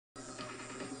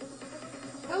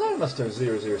Hello, Mr.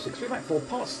 0063, back for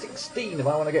part 16 of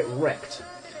I Wanna Get Rekt.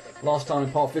 Last time in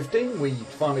part 15, we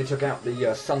finally took out the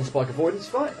Sunspike avoidance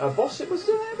fight boss. It was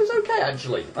okay,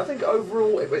 actually. I think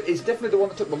overall it's definitely the one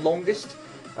that took the longest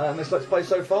in this Let's Play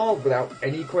so far, without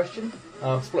any question.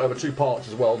 Split over 2 parts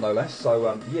as well, no less.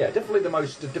 So yeah, definitely the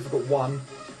most difficult one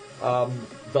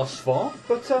thus far.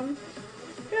 But you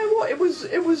know what? It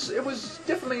was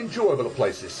definitely enjoyable at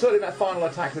places. Certainly that final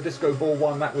attack, the disco ball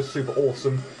one, that was super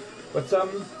awesome. But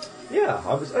yeah,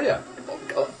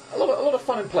 a lot of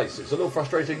fun in places. A little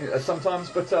frustrating sometimes,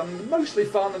 but mostly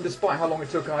fun. And despite how long it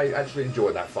took, I actually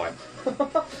enjoyed that fight.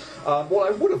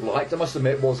 What I would have liked, I must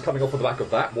admit, was coming off of the back of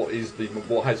that. What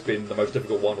has been the most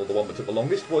difficult one, or the one that took the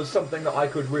longest, was something that I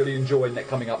could really enjoy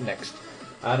coming up next.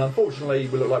 And unfortunately,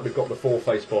 we look like we've got the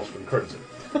 4-face boss from Crimson.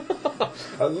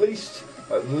 At least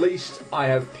I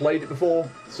have played it before,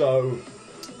 so.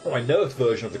 My nerfed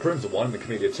version of the Crimson one, the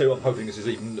Camellia 2, I'm hoping this is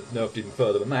nerfed even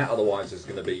further than that, otherwise it's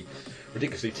going to be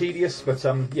ridiculously tedious. But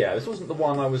yeah, this wasn't the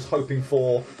one I was hoping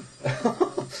for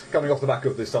coming off the back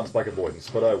of the Sunspike avoidance.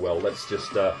 But oh well, let's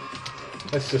just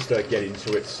get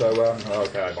into it. So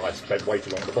okay, I spent way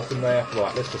too long at the bottom there.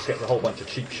 Right, let's just get a whole bunch of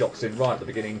cheap shots in right at the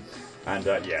beginning. And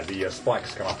yeah, the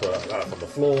spikes come up from the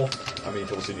floor. I mean,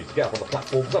 obviously you need to get up on the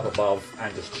platforms up above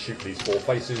and just shoot these 4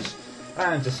 faces.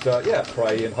 And just, yeah,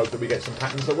 pray and hope that we get some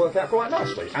patterns that work out quite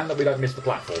nicely. And that we don't miss the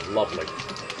platform. Lovely.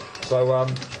 So, I'm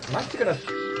actually going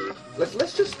to...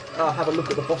 Let's just have a look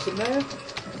at the bottom there.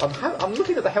 I'm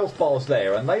looking at the health bars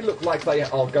there, and they look like they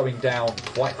are going down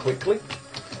quite quickly.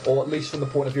 Or at least from the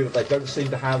point of view that they don't seem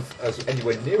to have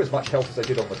anywhere near as much health as they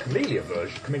did on the Camellia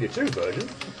 2 version.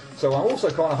 So I'm also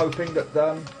kind of hoping that...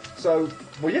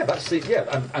 well, yeah, that's it.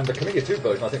 Yeah, and the Camellia 2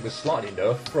 version, I think, was slightly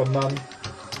nerfed from...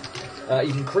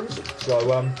 even Crimson.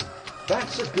 So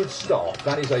that's a good start.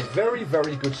 That is a very,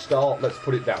 very good start. Let's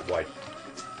put it that way.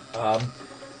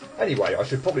 Anyway, I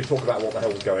should probably talk about what the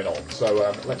hell is going on.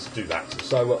 So let's do that.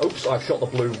 So, oops, I've shot the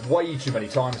blue way too many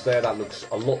times there. That looks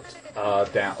a lot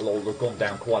gone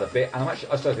down quite a bit. And I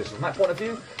say this from that point of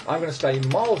view, I'm going to stay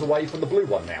miles away from the blue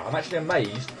one now. I'm actually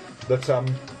amazed that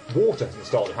water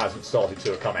hasn't started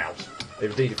to come out.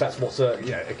 Indeed, if that's what's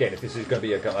you know, again, if this is going to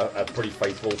be a pretty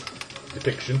faithful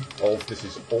depiction of, this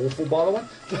is awful by the way,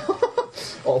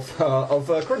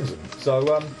 of Crimson.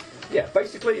 So yeah,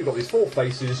 basically you've got these 4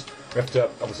 faces. You have to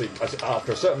obviously,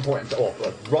 after a certain point, or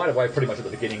right away, pretty much at the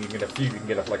beginning, you can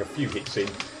get like a few hits in.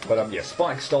 But yeah,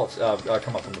 spikes starts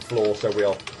come up from the floor, so we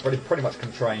are pretty much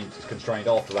constrained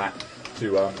after that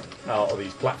to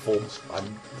these platforms. And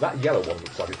that yellow one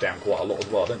looks like it's down quite a lot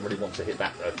as well. I don't really want to hit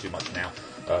that too much now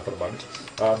for the moment.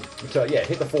 So yeah,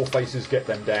 hit the 4 faces, get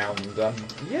them down,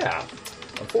 and yeah.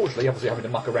 Unfortunately, obviously having to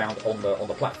muck around on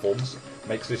the platforms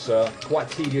makes this quite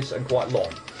tedious and quite long.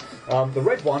 The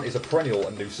red one is a perennial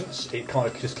nuisance. It kind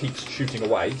of just keeps shooting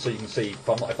away. So you can see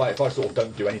if I sort of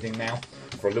don't do anything now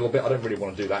for a little bit, I don't really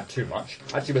want to do that too much.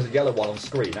 Actually, there's a yellow one on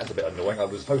screen. That's a bit annoying. I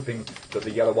was hoping that the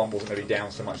yellow one wasn't going to be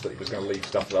down so much that it was going to leave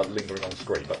stuff lingering on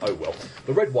screen. But oh well.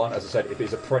 The red one, as I said, it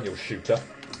is a perennial shooter.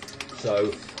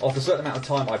 So after a certain amount of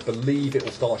time, I believe it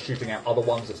will start shooting out other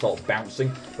ones that start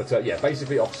bouncing. But yeah,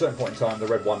 basically, after a certain point in time, the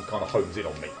red one kind of hones in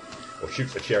on me, or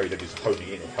shoots a cherry that is honing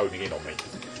in on me.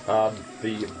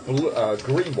 The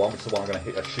green one, which is the one I'm going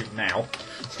to shoot now,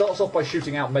 starts off by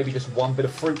shooting out maybe just one bit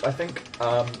of fruit, I think,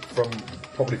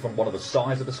 probably from one of the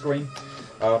sides of the screen.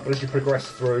 But as you progress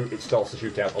through, it starts to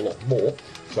shoot out a lot more.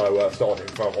 So starting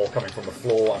from, or coming from the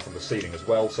floor and from the ceiling as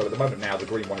well. So at the moment now, the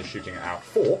green one is shooting out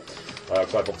 4. So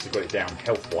I've obviously got it down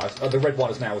health-wise. The red one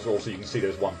is now as well, so you can see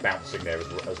there's one bouncing there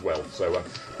as well. So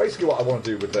basically, what I want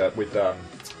to do with the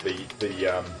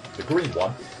green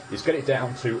one is get it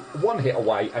down to 1 hit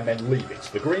away and then leave it.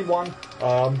 The green one,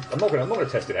 I'm not going to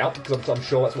test it out because I'm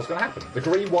sure that's what's going to happen. The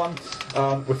green one,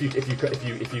 if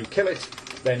you kill it,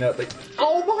 then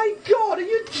oh my god, are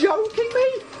you joking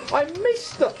me? I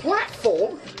missed the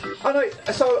platform.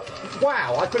 So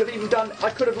wow, I could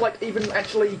have even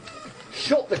actually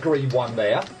shot the green one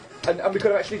there, and we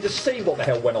could have actually just seen what the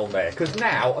hell went on there. Because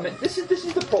now, I mean, this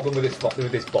is the problem with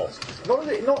this boss. Not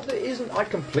that it isn't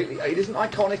it isn't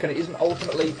iconic, and it isn't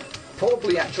ultimately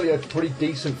probably actually a pretty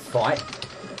decent fight.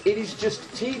 It is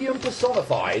just tedium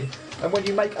personified, and when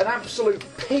you make an absolute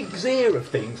pig's ear of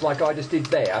things like I just did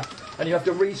there, and you have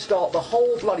to restart the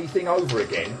whole bloody thing over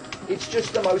again, it's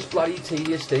just the most bloody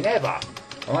tedious thing ever.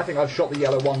 And I think I've shot the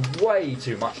yellow one way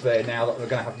too much there now that we're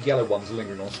going to have yellow ones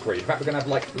lingering on screen. In fact, we're going to have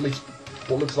like at least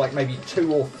what looks like maybe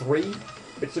 2 or 3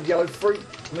 bits of yellow fruit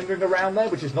lingering around there,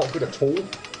 which is not good at all.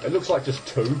 It looks like just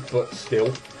 2, but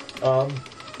still. But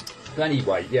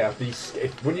anyway, yeah,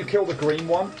 when you kill the green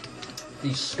one,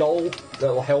 the skull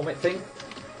little helmet thing,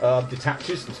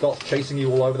 detaches and starts chasing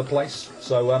you all over the place.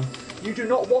 So you do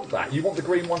not want that. You want the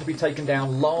green one to be taken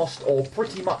down last, or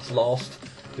pretty much last,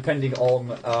 depending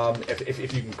on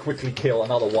if you can quickly kill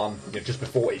another one, you know, just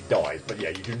before it dies. But yeah,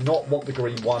 you do not want the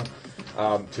green one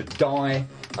to die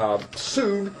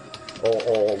soon,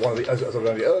 or one of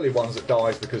the early ones that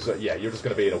dies, because yeah, you're just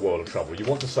going to be in a world of trouble. You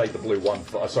want to save the blue one,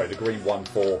 for, sorry, the green one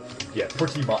for, yeah,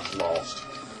 pretty much last.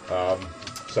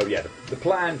 So yeah,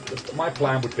 my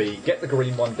plan would be get the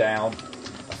green one down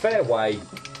a fair way,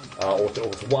 or to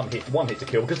one hit to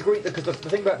kill. Because the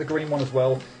thing about the green one as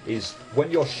well is when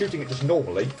you're shooting it just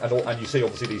normally, and you see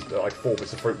obviously these like 4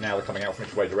 bits of fruit now are coming out from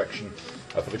each way direction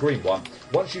for the green one.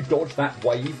 Once you dodge that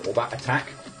wave or that attack,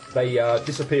 they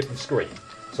disappear from screen.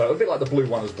 So a bit like the blue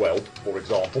one as well, for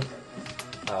example.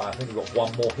 I think we've got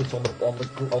one more hit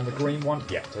on the green one.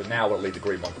 Yeah, so now we'll leave the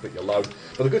green one completely alone.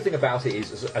 But the good thing about it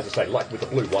is, as I say, like with the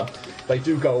blue one, they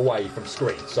do go away from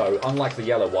screen. So unlike the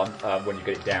yellow one, when you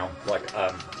get it down like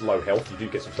low health, you do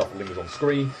get some stuff that lingers on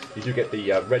screen. You do get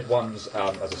the red ones,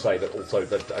 as I say, that also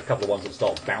a couple of ones that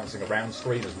start bouncing around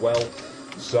screen as well.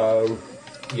 So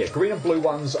yeah, green and blue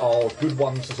ones are good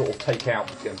ones to sort of take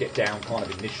out and get down kind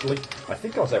of initially. I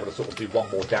think I was able to sort of do one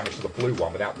more damage to the blue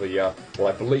one without the,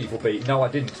 what I believe will be, no I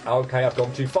didn't, okay, I've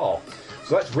gone too far.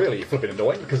 So that's really flipping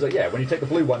annoying, because yeah, when you take the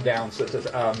blue one down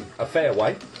a fair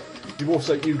way,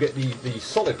 you get the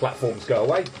solid platforms go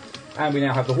away, and we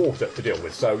now have the water to deal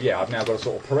with. So yeah, I've now got to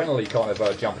sort of perennially kind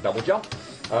of jump and double jump.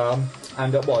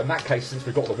 Well, in that case, since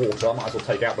we've got the water, I might as well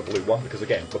take out the blue one, because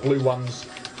again, the blue ones,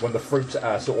 when the fruit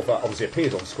obviously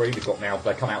appears on screen, we've got now,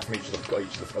 they come out from each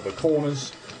of the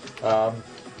corners.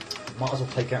 Might as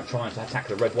well try and attack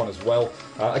the red one as well.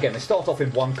 Again, they start off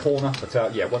in one corner,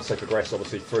 but yeah, once they progress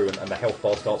obviously through and the health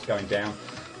bar starts going down,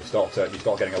 you start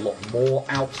getting a lot more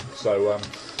out. So,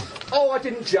 oh, I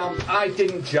didn't jump. I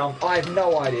have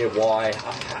no idea why.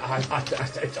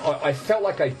 I felt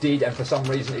like I did, and for some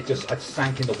reason I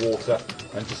sank in the water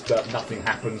and just nothing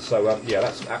happened. So yeah,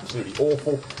 that's absolutely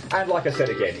awful. And like I said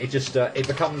again, it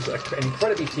becomes an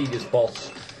incredibly tedious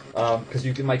boss, because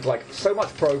you can make like so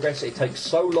much progress. It takes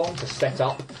so long to set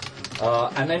up.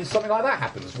 And then something like that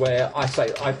happens, where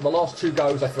the last 2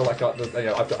 goes, I feel like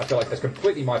I feel like it's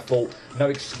completely my fault. No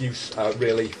excuse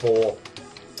really for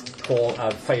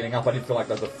failing up. I didn't feel like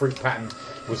the fruit pattern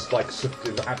was like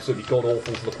absolutely god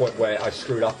awful to the point where I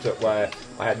screwed up to where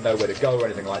I had nowhere to go or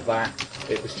anything like that.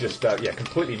 It was just yeah,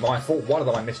 completely my fault. One of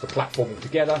them I missed the platform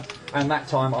altogether, and that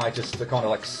time I just kind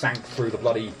of like sank through the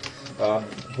bloody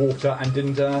water and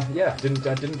didn't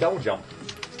double jump.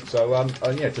 So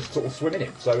yeah, just sort of swim in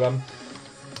it. So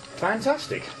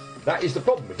fantastic. That is the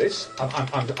problem with this.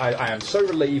 I am so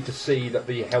relieved to see that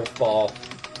the health bar.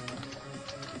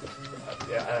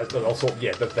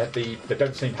 They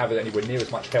don't seem to have anywhere near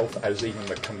as much health as even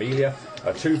the Camellia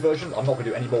 2 version. I'm not going to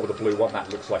do any more with the blue one. That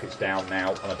looks like it's down now,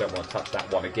 and I don't want to touch that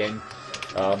one again.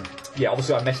 Yeah,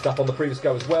 obviously I messed up on the previous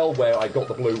go as well, where I got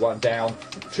the blue one down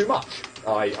too much.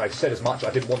 I said as much. I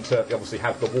didn't want to obviously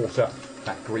have the water.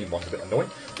 That green one's a bit annoying.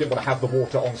 Didn't want to have the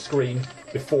water on screen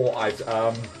before I'd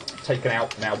taken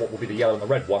out now what will be the yellow and the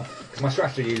red one. Because my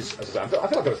strategy is, as I say, I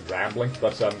feel like I was rambling,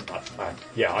 but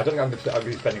yeah, I don't think I'm going to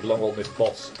be spending long on this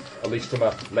boss, at least from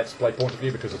a Let's Play point of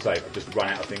view, because as I say, I've just run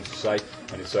out of things to say,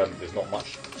 and it's there's not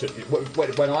much to,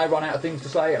 when I run out of things to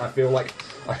say, and I feel like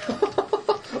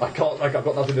I've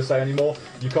got nothing to say anymore,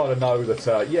 you kind of know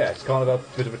that, yeah, it's kind of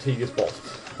a bit of a tedious boss.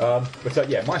 But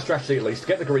yeah, my strategy at least,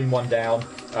 get the green one down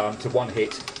to 1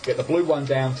 hit, get the blue one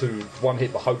down to 1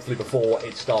 hit, but hopefully before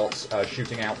it starts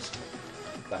shooting out.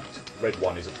 That red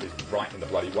one is right in the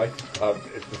bloody way.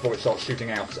 Before it starts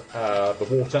shooting out the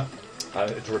water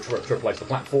to replace the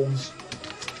platforms.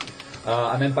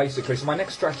 And then basically, so my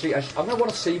next strategy, I'm going to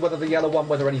want to see whether the yellow one,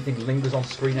 whether anything lingers on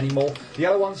screen anymore. The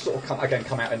yellow ones sort of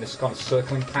come out in this kind of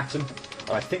circling pattern.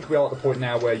 And I think we are at the point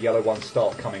now where yellow ones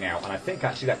start coming out. And I think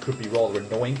actually that could be rather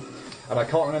annoying. And I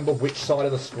can't remember which side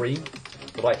of the screen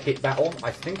that I hit that on.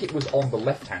 I think it was on the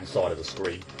left-hand side of the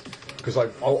screen. Because I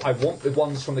want the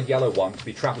ones from the yellow one to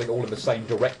be travelling all in the same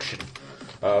direction.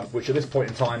 Which at this point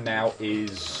in time now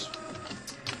is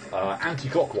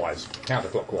anti-clockwise,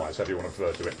 counterclockwise, however you want to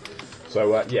refer to it.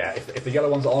 So yeah, if the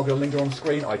yellow ones are going to linger on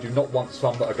screen, I do not want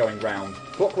some that are going round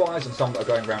clockwise and some that are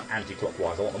going round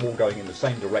anti-clockwise. I want them all going in the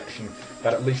same direction.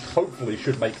 That at least hopefully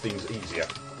should make things easier.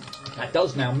 That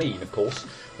does now mean, of course,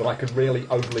 that I can really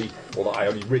only, or that I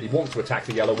only really want to attack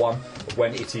the yellow one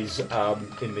when it is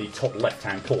in the top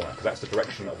left-hand corner, because that's the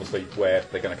direction, obviously, where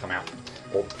they're going to come out,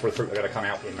 or for the fruit they're going to come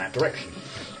out in that direction.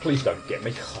 Please don't get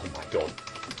me. Oh my god.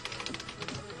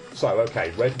 So,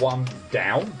 okay, red one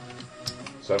down.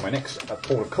 So So my next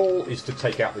port of call is to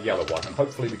take out the yellow one, and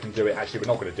hopefully we can do it. Actually,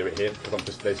 we're not going to do it here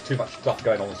because there's too much stuff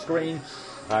going on the screen.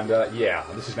 And yeah,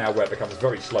 this is now where it becomes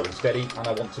very slow and steady, and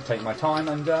I want to take my time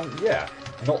and yeah,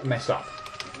 not mess up.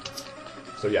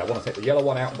 So yeah, I want to take the yellow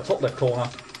one out in the top left corner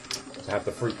to have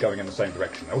the fruit going in the same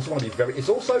direction. I also want to be very. It's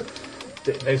also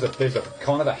there's a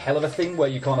kind of a hell of a thing where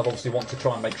you kind of obviously want to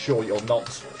try and make sure you're not.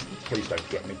 Please don't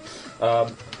get me.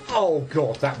 Oh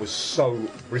god, that was so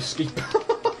risky.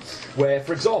 Where,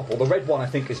 for example, the red one I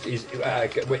think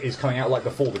is coming out like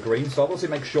before the green, so I obviously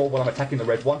make sure when I'm attacking the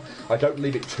red one, I don't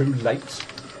leave it too late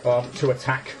to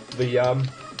attack the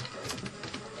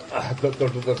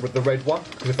red one,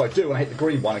 because if I do and I hit the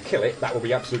green one and kill it, that will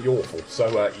be absolutely awful.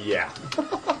 So yeah.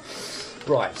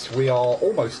 Right, we are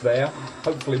almost there.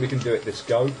 Hopefully we can do it this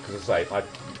go, because as I say, I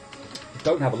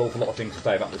don't have an awful lot of things to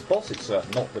say about this boss. It's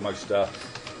not the most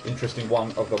interesting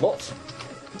one of the lot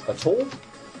at all.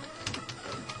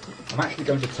 I'm actually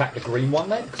going to attack the green one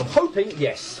there, because I'm hoping,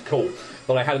 yes, cool,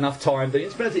 that I had enough time. The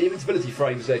invincibility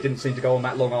frames there didn't seem to go on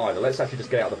that long either. Let's actually just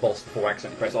get out of the boss before I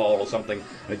accidentally press R or something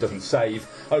and it doesn't save.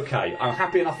 Okay, I'm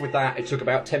happy enough with that. It took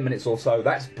about 10 minutes or so.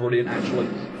 That's brilliant, actually,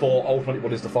 for ultimately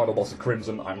what is the final boss of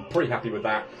Crimson. I'm pretty happy with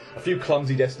that. A few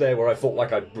clumsy deaths there where I thought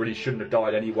like I really shouldn't have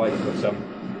died anyway, but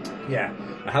yeah,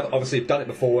 I have obviously done it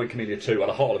before in Camellia 2, and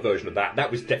a harder version of that. That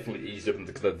was definitely easier than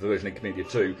the version in Camellia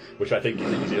 2, which I think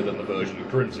is easier than the version in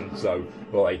Crimson. So,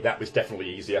 well, that was definitely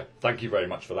easier. Thank you very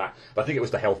much for that. But I think it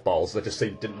was the health bars that just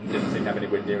didn't seem to have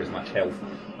anywhere near as much health.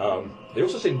 They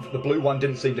also seemed the blue one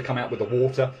didn't seem to come out with the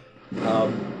water.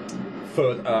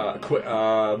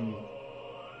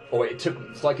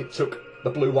 It's like it took. The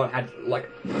blue one had like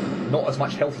not as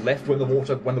much health left when the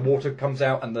water comes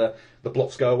out and the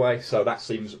blocks go away, so that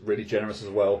seems really generous as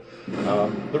well.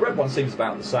 The red one seems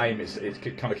about the same.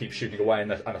 It kind of keeps shooting away,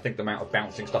 and I think the amount of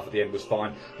bouncing stuff at the end was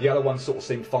fine. The other one sort of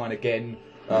seemed fine again,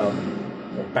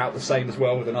 about the same as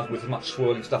well, with as much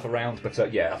swirling stuff around.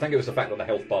 But yeah, I think it was the fact that the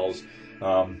health bars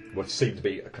which seemed to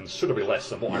be considerably less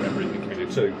than what I remember in Camellia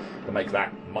 2, to make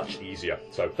that much easier.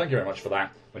 So thank you very much for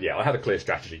that. But yeah, I had a clear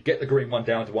strategy. Get the green one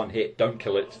down to one hit, don't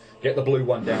kill it. Get the blue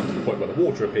one down to the point where the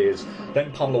water appears, then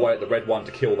pummel away at the red one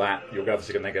to kill that. You're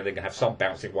obviously going to have some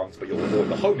bouncing ones, but you'll avoid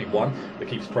the homing one that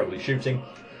keeps probably shooting.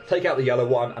 Take out the yellow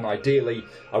one, and ideally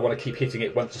I want to keep hitting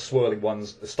it once the swirling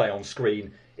ones stay on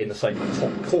screen in the same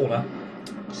top corner,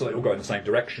 so they all go in the same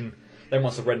direction. Then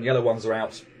once the red and yellow ones are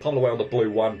out, pummel away on the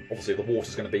blue one. Obviously the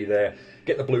water's going to be there.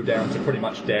 Get the blue down to pretty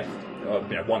much death,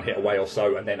 one hit away or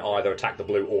so, and then either attack the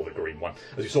blue or the green one.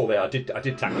 As you saw there, I did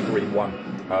attack the green one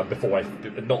before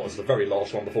not as the very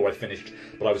last one before I finished,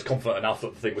 but I was confident enough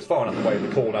that the thing was far enough away in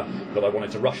the corner that I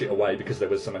wanted to rush it away because there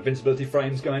was some invincibility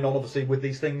frames going on, obviously, with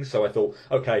these things. So I thought,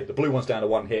 okay, the blue one's down to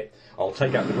one hit. I'll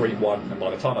take out the green one, and by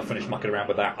the time I finish mucking around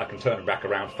with that, I can turn back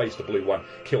around, face the blue one,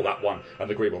 kill that one, and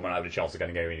the green one won't have any chance of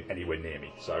getting anywhere near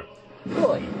me. So,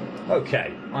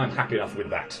 okay, I'm happy enough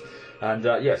with that. And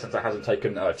yeah, since that hasn't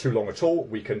taken too long at all,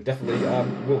 we can definitely,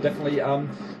 we'll definitely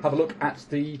have a look at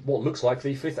what looks like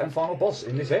the fifth and final boss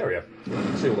in this area. You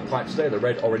can see all the pipes there, the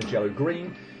red, orange, yellow,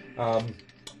 green. I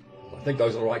think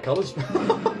those are the right colours.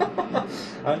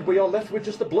 And we are left with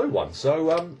just the blue one.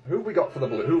 So who have we got for the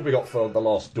blue? Who have we got for the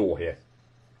last door here?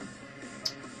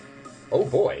 Oh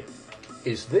boy,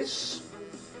 is this?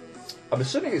 I'm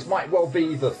assuming it might well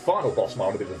be the final boss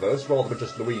might be reversed rather than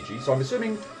just Luigi. So I'm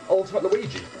assuming Ultimate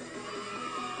Luigi.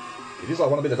 It is I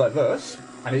Want to Be the Diverse,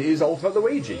 and it is Ultimate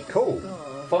Luigi. Cool.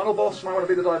 Final boss might want to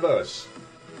be the Diverse.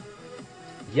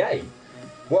 Yay.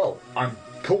 Well, I'm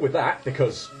cool with that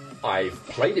because I've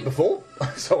played it before,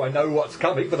 so I know what's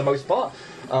coming for the most part.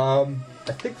 I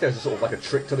think there's a sort of like a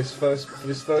trick to this first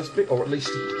bit, or at least...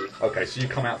 Okay, so you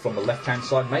come out from the left-hand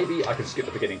side. Maybe I can skip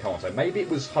the beginning, can't I? Maybe it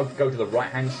was go to the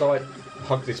right-hand side,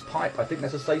 hug this pipe. I think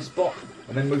that's a safe spot,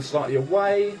 and then move slightly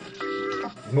away.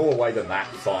 More away than that.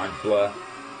 Fine, blur.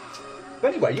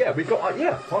 But anyway, yeah, we've got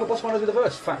final boss finals with the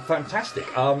verse. Fantastic.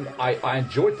 I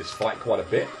enjoyed this fight quite a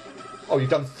bit. Oh, you've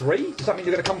done 3? Does that mean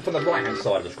you're going to come from the right-hand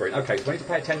side of the screen? Okay, so we need to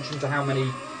pay attention to how many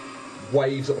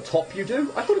waves at the top you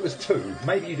do. I thought it was 2.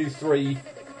 Maybe you do 3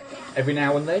 every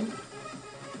now and then.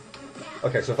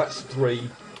 Okay, so if that's 3.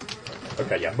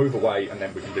 Okay, yeah, move away and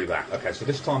then we can do that. Okay, so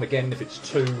this time again, if it's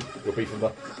 2, you'll be from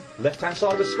the left-hand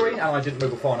side of the screen, and I didn't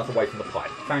move far enough away from the pipe.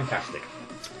 Fantastic.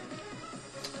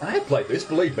 I have played this,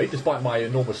 believe me, despite my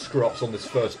enormous screw-ups on this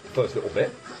first little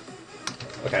bit.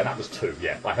 Okay, and that was 2,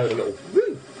 yeah. I heard a little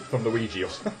woo from Luigi.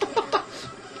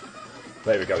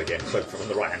 There we go again, so from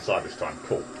the right-hand side this time.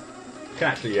 Cool. You can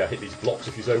actually hit these blocks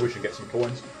if you so wish and get some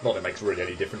coins. Not that it makes really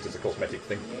any difference, it's a cosmetic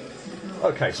thing.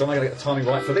 Okay, so I'm going to get the timing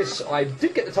right for this. I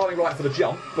did get the timing right for the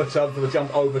jump, but for the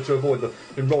jump over to avoid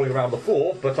him rolling around the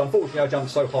floor, but unfortunately I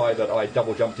jumped so high that I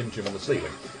double jumped into him on the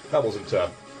ceiling. That wasn't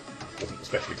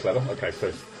especially clever. Okay,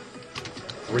 so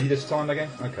 3 this time again?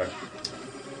 Okay.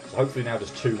 So hopefully now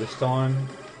just 2 this time.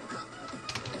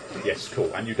 Yes,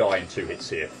 cool. And you die in 2 hits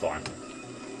here. Fine.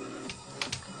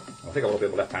 I think I want to be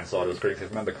on the left-hand side of the screen, because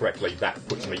if I remember correctly, that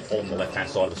puts me on the left-hand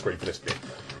side of the screen for this bit.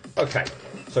 Okay.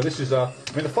 So this is, I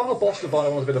mean, the final boss of I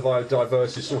Want a Bit of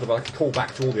Diverse is sort of like a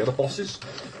callback to all the other bosses.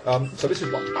 So this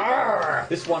is one.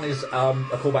 This one is a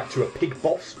callback to a pig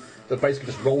boss that basically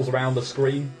just rolls around the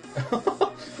screen,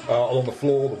 along the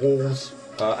floor, the walls,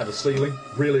 and the ceiling,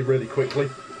 really, really quickly,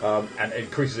 and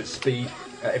increases its speed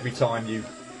every time you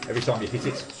hit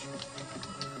it.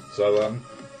 So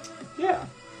yeah.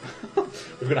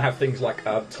 We're going to have things like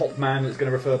Top Man it's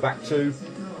going to refer back to,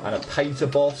 and a painter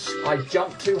boss. I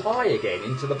jumped too high again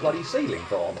into the bloody ceiling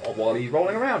while he's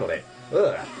rolling around on it.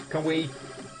 Ugh. Can we...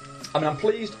 I mean, I'm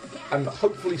pleased, and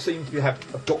hopefully seem to have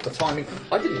got the timing.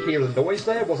 I didn't hear the noise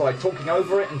there. Was I talking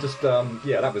over it and just...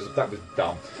 yeah, that was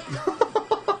dumb.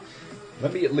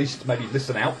 Let me at least maybe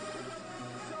listen out.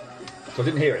 So I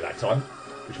didn't hear it that time,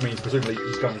 which means presumably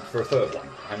he's going for a third one.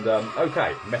 And,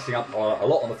 okay, messing up a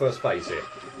lot on the first phase here.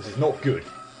 This is not good.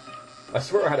 I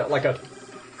swear I had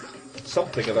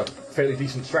something of a fairly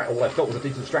decent strategy, or what I thought was a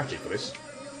decent strategy for this.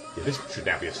 Yeah, this should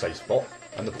now be a safe spot,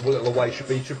 and the little away should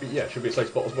be a safe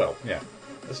spot as well. Yeah,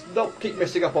 let's not keep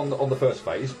messing up on the first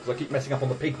phase, because I keep messing up on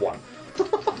the pig one.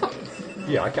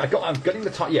 Yeah, I'm getting the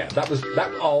time. Yeah, that.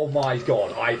 Oh my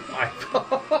god,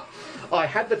 I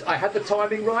had the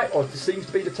timing right, or it seems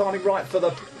to be the timing right for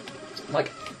the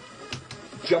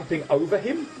jumping over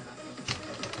him.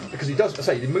 Because he does,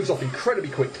 he moves off incredibly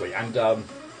quickly, and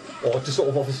or just sort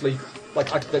of obviously,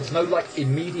 there's no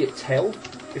immediate tell,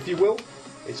 if you will.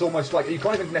 It's almost like you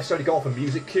can't even necessarily go off a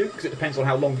music cue because it depends on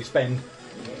how long you spend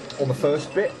on the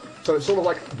first bit. So it's sort of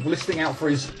like listening out for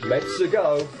his "let's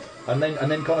go," and then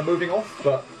kind of moving off.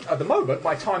 But at the moment,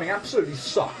 my timing absolutely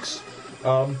sucks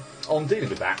on dealing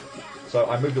with that. So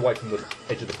I moved away from the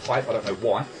edge of the pipe. I don't know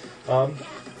why.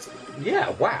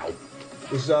 Yeah, wow.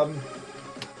 It was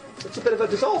it's a bit of a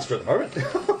disaster at the moment. I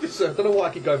don't know why I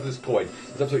keep going for this point.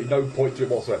 There's absolutely no point to it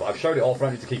whatsoever. I've shown it off, I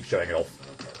don't need to keep showing it off.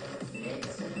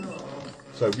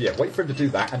 So yeah, wait for him to do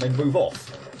that and then move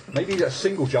off. Maybe a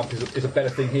single jump is a better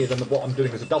thing here than what I'm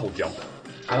doing as a double jump.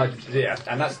 And I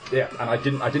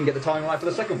didn't get the timing right for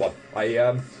the second one.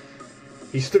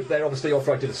 He stood there obviously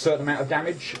after I did a certain amount of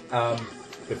damage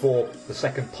before the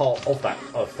second part of that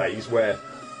phase where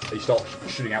he starts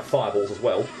shooting out fireballs as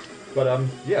well. But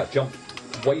yeah, jumped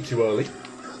way too early.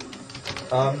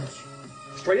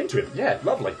 Straight into him. Yeah,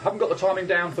 lovely. Haven't got the timing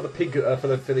down for the pig the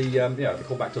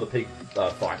callback to the pig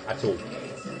fight at all.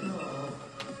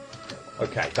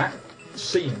 Okay, that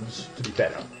seems to be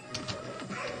better.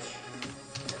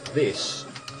 This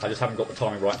I just haven't got the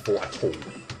timing right for at all.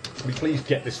 Can we please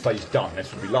get this phase done?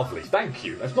 This would be lovely. Thank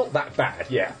you. That's not that bad.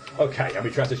 Yeah. Okay, and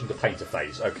we transition to painter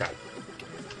phase. Okay.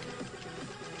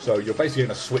 So you're basically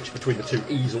going to switch between the 2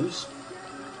 easels.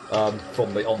 On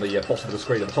the bottom of the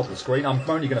screen and the top of the screen. I'm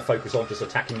only going to focus on just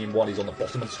attacking him while he's on the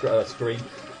bottom of the screen,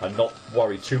 and not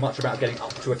worry too much about getting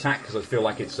up to attack, because I feel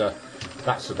like it's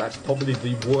that's probably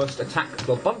the worst attack of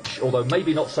the bunch. Although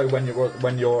maybe not so when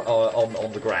you're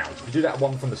on the ground. If you do that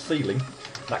one from the ceiling,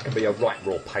 that can be a right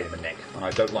raw pain in the neck, and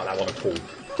I don't like that one at all.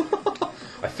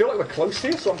 I feel like we're close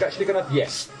here, so I'm actually going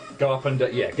to go up and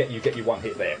get you one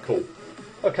hit there. Cool.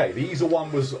 Okay, the easel one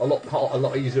was a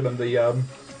lot easier than the.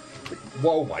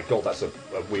 Whoa, my god, that's a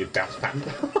weird bounce pattern.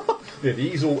 Yeah, the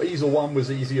easel one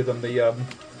was easier than the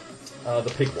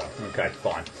pig one. Okay,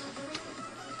 fine.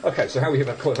 Okay, so how we have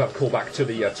a callback to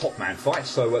the Top Man fight,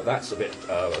 so that's a bit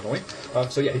annoying.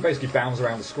 So yeah, he basically bounds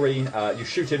around the screen. You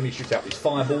shoot him, he shoots out these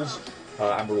fireballs,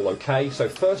 and we're all okay. So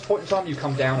first point in time, you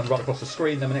come down and run across the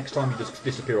screen, then the next time you just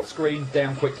disappear off screen,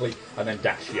 down quickly, and then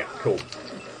dash. Yeah, cool.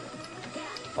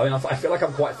 I mean, I feel like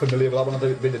I'm quite familiar with that one.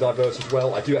 I've been to Diverse as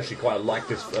well. I do actually quite like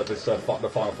the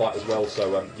final fight as well.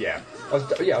 So yeah,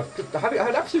 I had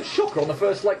an absolute shocker on the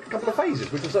first couple of phases,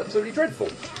 which was absolutely dreadful.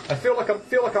 I feel like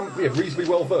I'm reasonably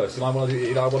well versed, and I want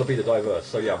to be the Diverse.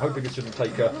 So yeah, I'm hoping it shouldn't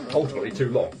take ultimately too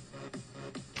long.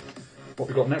 What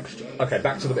we got next? Okay,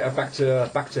 back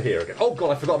to here again. Oh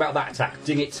god, I forgot about that attack.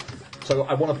 Ding it! So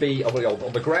I want to be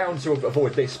on the ground to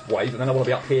avoid this wave, and then I want to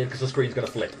be up here because the screen's going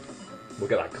to flip. We'll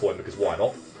get that coin because why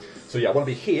not? So yeah, I want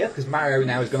to be here because Mario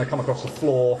now is going to come across the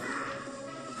floor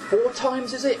 4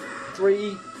 times, is it?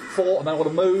 3, 4, and then I want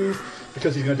to move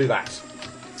because he's going to do that.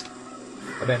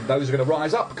 And then those are going to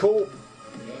rise up, cool.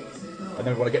 and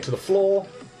then we want to get to the floor,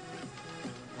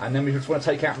 and then we just want to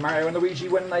take out Mario and Luigi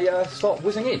when they start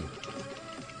whizzing in.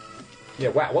 Yeah,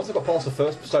 wow, once I got past the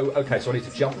first... So, okay, so I need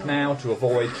to jump now to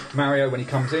avoid Mario when he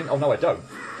comes in. Oh, no, I don't.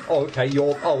 Oh, okay,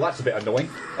 Oh, that's a bit annoying.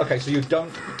 Okay, so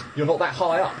you're not that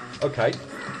high up. Okay.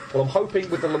 Well, I'm hoping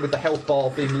with the health bar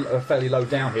being fairly low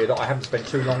down here that I haven't spent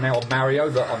too long now on Mario,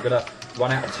 that I'm going to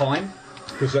run out of time.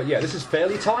 Because, yeah, this is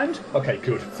fairly timed. Okay,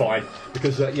 good, fine.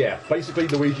 Because, yeah, basically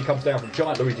giant Luigi comes down from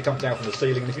the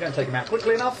ceiling, and if you don't take him out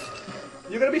quickly enough,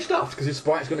 you're going to be stuffed, because his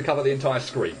sprite's going to cover the entire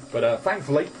screen. But,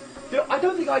 thankfully, you know, I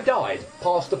don't think I died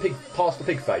past the pig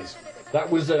phase. That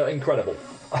was incredible.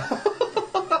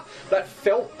 That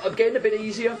felt, again, a bit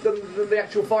easier than the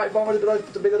actual fight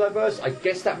environment to be the diverse. I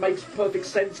guess that makes perfect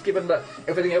sense, given that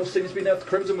everything else seems to be nerfed.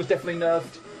 Crimson was definitely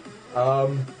nerfed.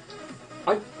 I'm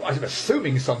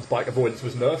assuming Sunspike Avoidance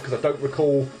was nerfed, because I don't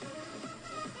recall...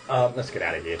 let's get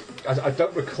out of here. I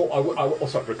don't recall...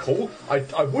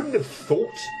 I wouldn't have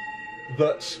thought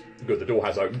that... Good, the door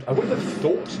has opened. I wouldn't have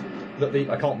thought that the...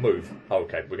 I can't move. Oh,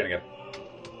 okay, we're going to go...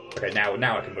 Okay, now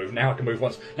I can move. Now I can move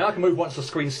once the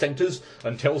screen centres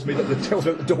and tells me that the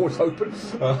door's open.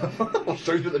 Or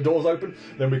shows me that the door's open.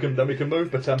 Then we can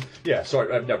move. But yeah,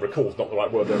 sorry, no, recall's not the right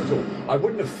word there at all. I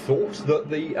wouldn't have thought that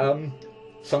the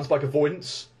Sunspike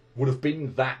Avoidance would have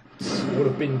been that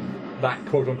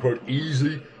quote unquote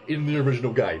easy in the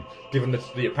original game, given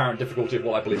the apparent difficulty of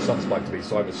what I believe Sunspike to be.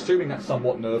 So I'm assuming that's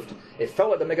somewhat nerfed. It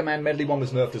felt like the Mega Man Medley one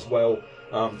was nerfed as well.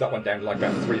 That went down to like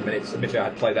about 3 minutes. Admittedly, I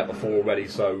had played that before already,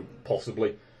 so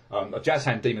possibly. A Jazz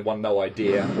Hand Demon one, no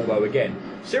idea. Although again,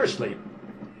 seriously,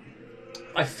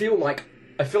 I feel like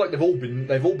they've all been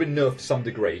nerfed to some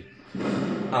degree.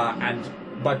 And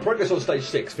my progress on stage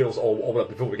 6 feels,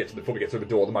 before we get to the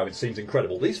door at the moment, seems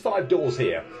incredible. These 5 doors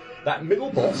here, that middle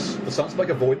boss, the Sunspike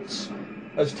Avoidance,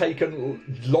 has taken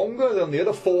longer than the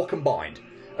other 4 combined.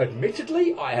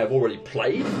 Admittedly, I have already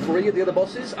played 3 of the other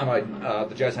bosses, and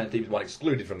the Jazz Hand Demon one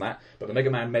excluded from that, but the Mega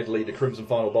Man Medley, the Crimson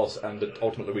Final Boss, and the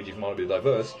Ultimate Luigi from Wanna Get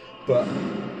Diverse. But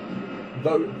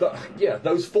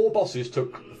those 4 bosses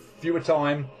took fewer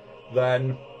time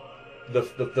than the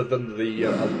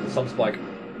Sunspike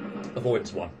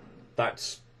Avoidance one.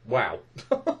 That's wow.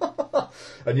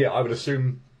 And yeah, I would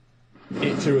assume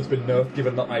it too has been nerfed,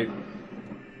 given that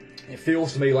it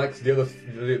feels to me like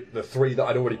the 3 that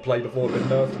I'd already played before have been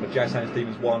nerfed, and the Jazz Hands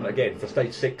Demons one, again, for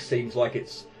stage 6 seems like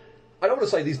it's... I don't want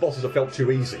to say these bosses have felt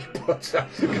too easy, but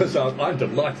because I'm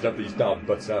delighted to have these done,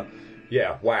 but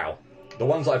yeah, wow. The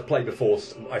ones I've played before,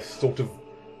 I sort of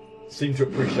seem to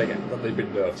appreciate that they've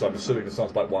been nerfed, so I'm assuming the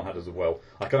Sunspike one had as well.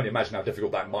 I can only imagine how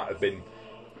difficult that might have been,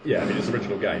 yeah, in its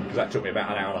original game, because that took me about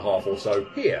an hour and a half or so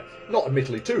here. Not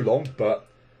admittedly too long, but...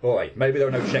 Boy, maybe there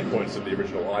were no checkpoints in the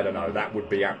original. I don't know. That would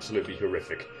be absolutely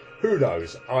horrific. Who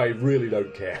knows? I really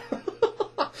don't care.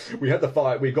 We had the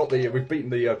 5. We've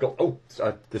beaten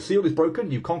the. The seal is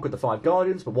broken. You conquered the 5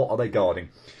 guardians, but what are they guarding?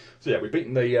 So yeah, we've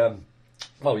beaten the.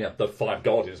 The 5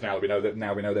 guardians. Now we know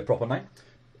their proper name.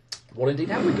 What indeed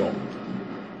have we got?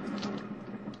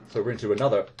 So we're into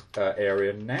another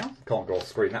area now. Can't go off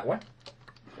screen that way.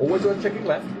 Always worth checking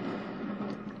left.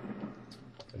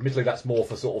 Admittedly, that's more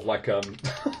for sort of like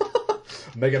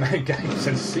Mega Man games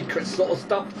and secret sort of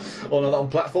stuff on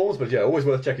platforms, but yeah, always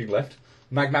worth checking left.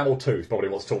 Magmammal 2 is probably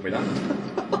what's taught me that.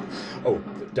 Oh,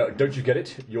 don't you get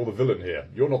it? You're the villain here.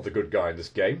 You're not the good guy in this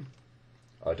game.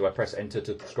 Do I press enter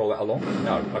to scroll that along?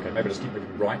 No. Okay, maybe just keep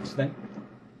moving right then.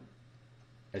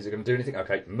 Is it going to do anything?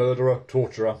 Okay, murderer,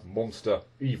 torturer, monster,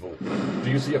 evil. Do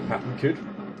you see a pattern, kid?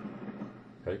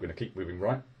 Okay, we're going to keep moving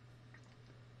right.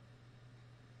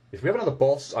 If we have another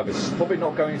boss, I'm probably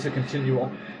not going to continue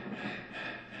on.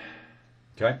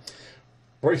 Okay.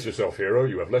 Brace yourself, hero.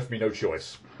 You have left me no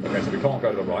choice. Okay, so we can't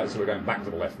go to the right, so we're going back to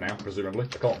the left now, presumably.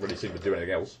 I can't really seem to do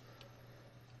anything else.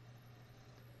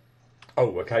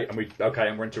 Oh, okay, and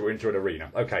we're into an arena.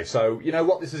 Okay, so you know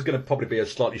what? This is going to probably be a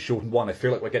slightly shortened one. I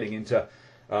feel like we're getting into,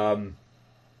 I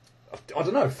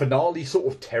don't know, finale sort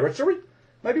of territory.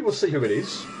 Maybe we'll see who it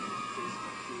is.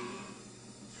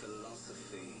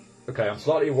 Okay, I'm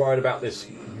slightly worried about this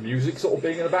music sort of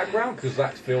being in the background, because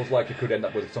that feels like it could end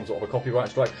up with some sort of a copyright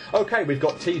strike. Okay, we've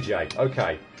got TJ.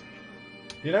 Okay.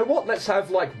 You know what? Let's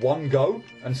have, like, one go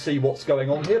and see what's going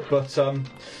on here, but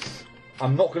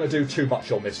I'm not going to do too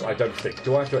much on this, I don't think.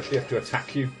 Do I actually have to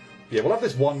attack you? Yeah, we'll have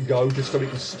this one go, just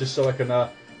so I can,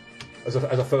 as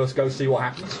a first go, see what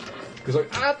happens. Because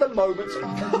at the moment,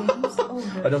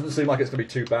 it doesn't seem like it's going to be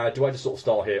too bad. Do I just sort of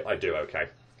start here? I do, okay.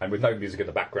 And with no music in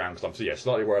the background, because I'm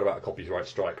slightly worried about a copyright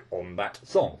strike on that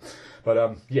song.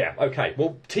 But yeah, okay.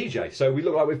 Well, TJ. So we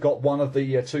look like we've got one of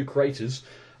the 2 creators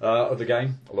of the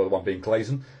game, although the one being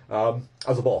Clayson,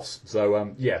 as a boss.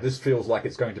 So yeah, this feels like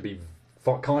it's going to be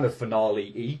kind of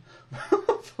finale-y,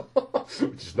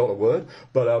 which is not a word,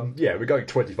 but yeah, we're going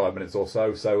 25 minutes or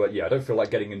so. So yeah, I don't feel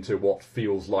like getting into what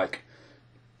feels like,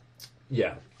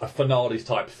 yeah, a finale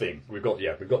type thing. We've got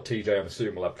TJ. I'm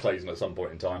assuming we'll have Clayson at some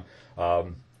point in time.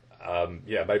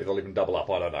 Yeah, maybe they'll even double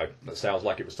up. I don't know. That sounds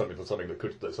like it was something that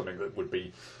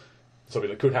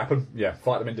could happen. Yeah,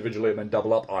 fight them individually and then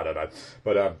double up. I don't know.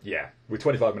 But yeah, we're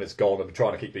 25 minutes gone and we're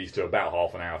trying to keep these to about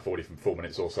half an hour, 40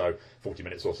 minutes or so.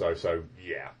 So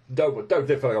yeah, don't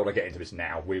definitely want to get into this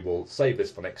now. We will save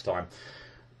this for next time.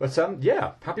 But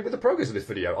yeah, happy with the progress of this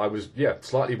video. I was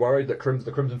slightly worried that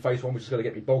the Crimson Face one was just going to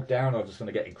get me bogged down. I was just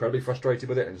going to get incredibly frustrated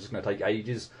with it and it's just going to take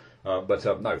ages.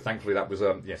 But no, thankfully that was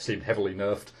seemed heavily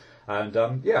nerfed.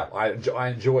 And yeah, I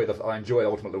enjoy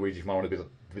Ultimate Luigi's Mario to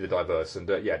be the diverse and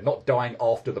yeah, not dying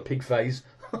after the pig phase.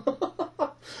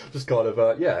 Just kind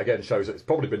of yeah, again shows that it's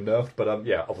probably been nerfed, but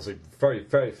yeah, obviously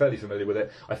fairly familiar with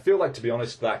it. I feel like, to be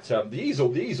honest, that the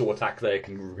easel attack there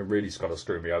can really kind of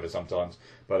screw me over sometimes.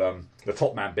 But the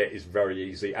top man bit is very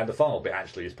easy, and the final bit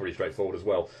actually is pretty straightforward as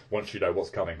well once you know what's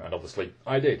coming. And obviously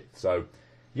I did. So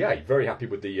yeah, very happy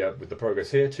with the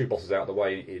progress here. 2 bosses out of the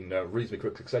way in reasonably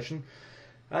quick succession.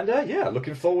 And yeah,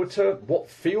 looking forward to what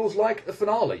feels like the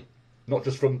finale. Not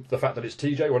just from the fact that it's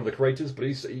TJ, one of the creators, but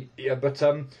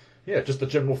yeah, just the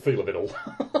general feel of it all.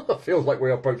 Feels like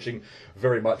we're approaching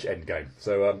very much endgame.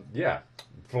 So yeah,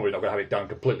 probably not going to have it done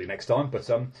completely next time, but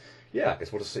yeah, I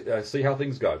guess we'll just see how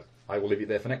things go. I will leave it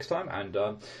there for next time, and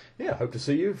yeah, hope to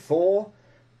see you for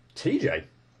TJ.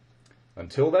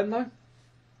 Until then, though,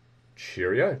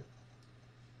 cheerio.